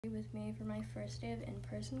With me for my first day of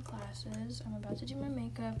in-person classes. I'm about to do my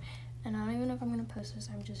makeup and I don't even know if I'm gonna post this.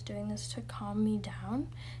 I'm just doing this to calm me down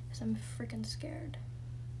because I'm freaking scared.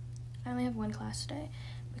 I only have one class today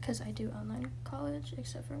because I do online college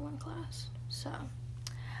except for one class. So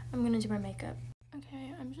I'm gonna do my makeup.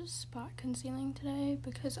 Okay, I'm just spot concealing today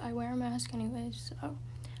because I wear a mask anyway, so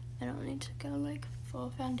I don't need to go like full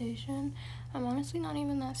foundation. I'm honestly not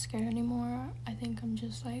even that scared anymore. I think I'm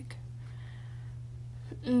just like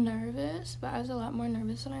nervous, but I was a lot more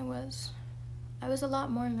nervous than I was a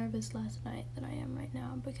lot more nervous last night than I am right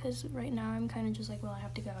now, because right now I'm kind of just like, well, I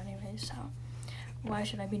have to go anyway, so why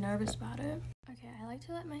should I be nervous about it? Okay, I like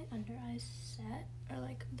to let my under eyes set, or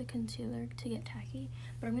like the concealer to get tacky,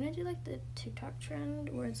 but I'm gonna do like the TikTok trend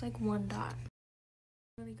where it's like one dot.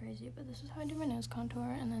 Really crazy, but this is how I do my nose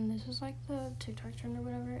contour, and then this is like the TikTok trend or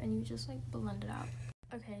whatever, and you just like blend it out.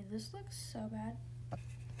 Okay, this looks so bad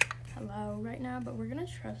hello right now, but we're gonna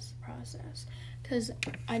trust the process because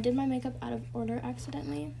I did my makeup out of order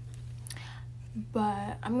accidentally,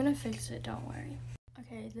 but I'm gonna fix it, don't worry.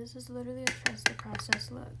 Okay, this is literally a trust the process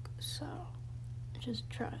look, so just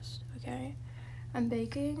trust. Okay, I'm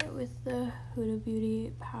baking with the Huda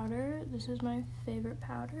Beauty powder. This is my favorite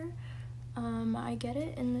powder. I get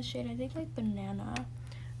it in the shade, I think like banana,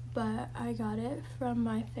 but I got it from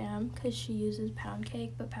my fam because she uses pound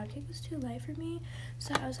cake, but pound cake was too light for me,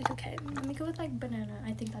 so I was like, okay, let me go with like banana.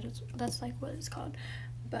 I think that's like what it's called,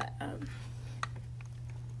 but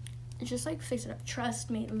just like fix it up. Trust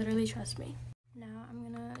me, literally trust me. Now I'm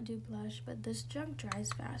gonna do blush, but this junk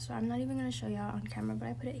dries fast, so I'm not even gonna show y'all on camera, but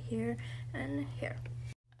I put it here and here.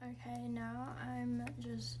 Okay, now I'm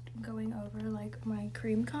just going over like my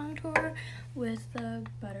cream contour with the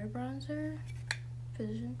butter bronzer.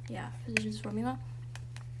 Physician's Formula,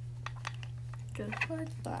 just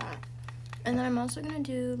like that. And then I'm also gonna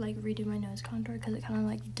do like redo my nose contour because it kind of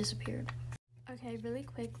like disappeared. Okay, really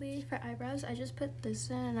quickly for eyebrows, I just put this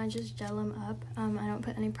in and I just gel them up. I don't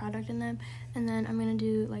put any product in them. And then I'm gonna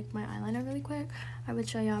do like my eyeliner really quick. I would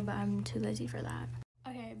show y'all, but I'm too lazy for that.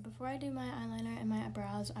 Okay, before I do my eyeliner and my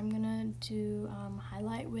eyebrows, I'm gonna do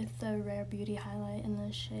highlight with the Rare Beauty highlight in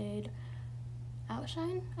the shade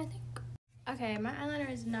Outshine, I think. Okay, my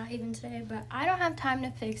eyeliner is not even today, but I don't have time to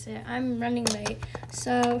fix it. I'm running late.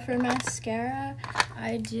 So for mascara,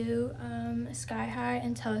 I do Sky High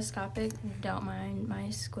and Telescopic. Don't mind my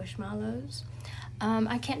squishmallows.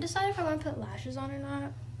 I can't decide if I want to put lashes on or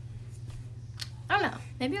not. I don't know.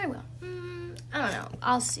 Maybe I will. I don't know.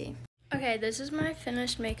 I'll see. Okay, this is my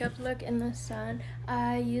finished makeup look in the sun.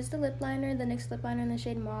 I used the lip liner, the NYX lip liner in the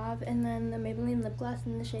shade Mauve, and then the Maybelline lip gloss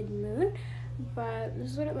in the shade Moon. But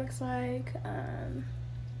this is what it looks like.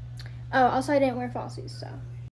 Oh, also I didn't wear falsies, so